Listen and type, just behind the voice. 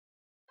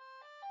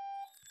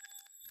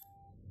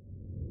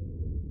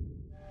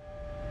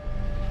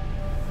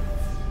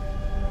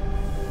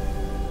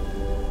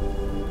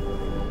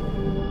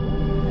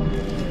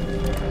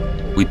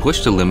we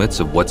push the limits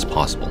of what's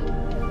possible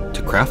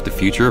to craft the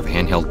future of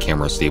handheld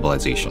camera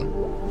stabilization.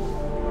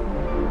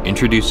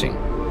 Introducing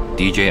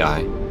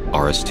DJI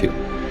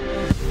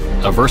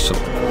RS2, a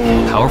versatile,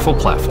 powerful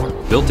platform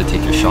built to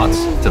take your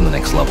shots to the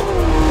next level.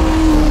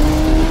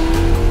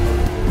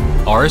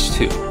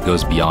 RS2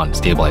 goes beyond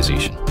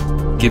stabilization,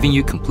 giving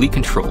you complete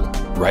control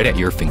right at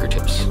your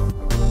fingertips.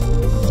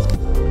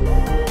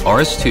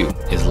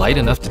 RS2 is light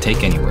enough to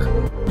take anywhere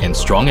and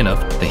strong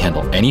enough to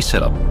handle any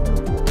setup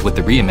with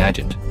the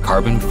reimagined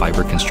carbon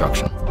fiber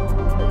construction,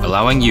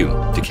 allowing you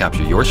to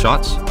capture your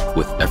shots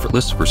with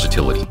effortless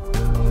versatility.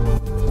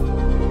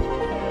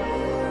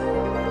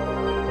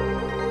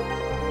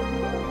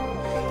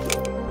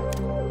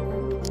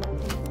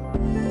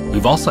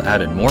 We've also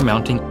added more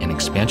mounting and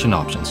expansion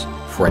options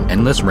for an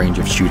endless range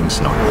of shooting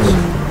scenarios.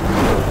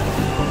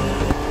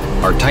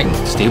 Our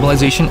tightened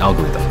stabilization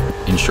algorithm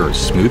ensures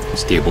smooth,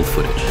 stable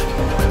footage.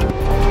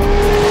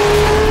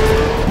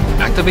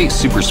 Activate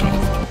Super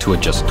Smooth to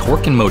adjust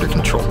torque and motor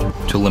control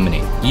to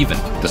eliminate even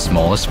the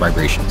smallest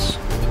vibrations.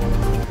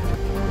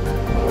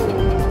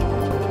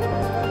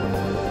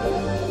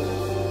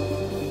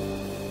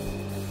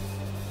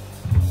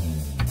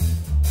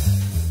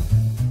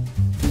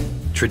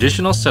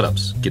 Traditional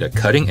setups get a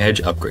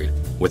cutting-edge upgrade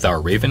with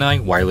our Raven-i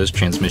wireless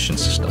transmission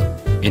system,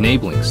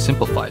 enabling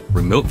simplified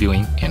remote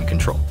viewing and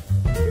control.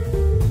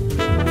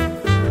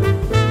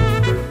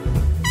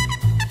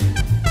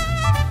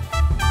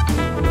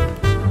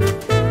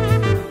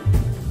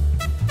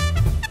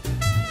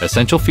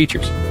 Essential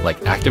features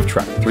like Active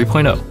Track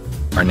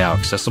 3.0 are now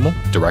accessible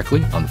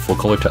directly on the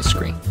full-color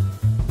touchscreen.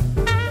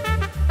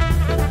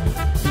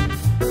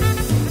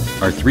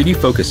 Our 3D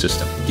focus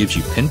system gives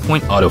you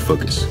pinpoint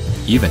autofocus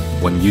even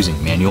when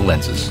using manual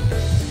lenses.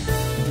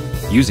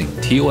 Using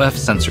TOF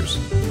sensors,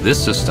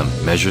 this system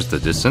measures the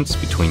distance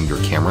between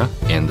your camera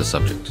and the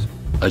subject,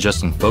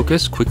 adjusting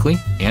focus quickly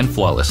and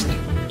flawlessly,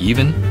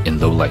 even in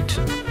low light.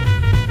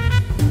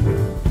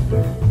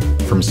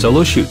 From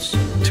solo shoots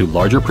to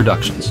larger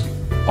productions,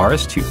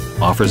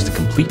 RS2 offers the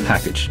complete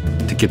package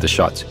to get the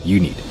shots you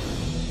need.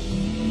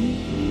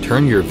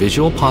 Turn your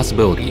visual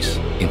possibilities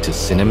into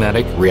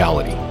cinematic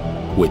reality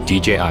with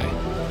DJI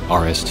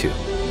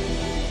RS2.